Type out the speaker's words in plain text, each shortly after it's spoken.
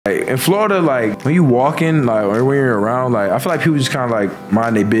in Florida, like when you walking, like or when you're around, like I feel like people just kind of like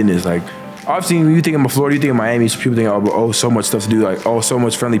mind their business. Like obviously, when you think of Florida, you think of Miami, so people think, oh, so much stuff to do, like so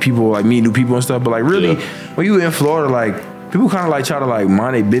much friendly people, like meet new people and stuff. But like really, when you in Florida, like people kind of like try to like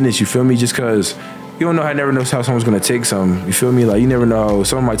mind their business. You feel me? Just because you don't know, I never know how someone's gonna take something. You feel me? Like you never know,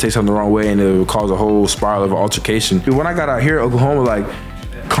 someone might take something the wrong way and it will cause a whole spiral of altercation. Dude, when I got out here at Oklahoma, like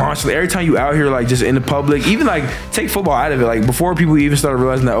constantly, every time you out here, like just in the public, even like take football out of it, like before people even started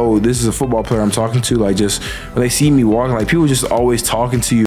realizing that, oh, this is a football player I'm talking to, like just when they see me walking, like people just always talking to you.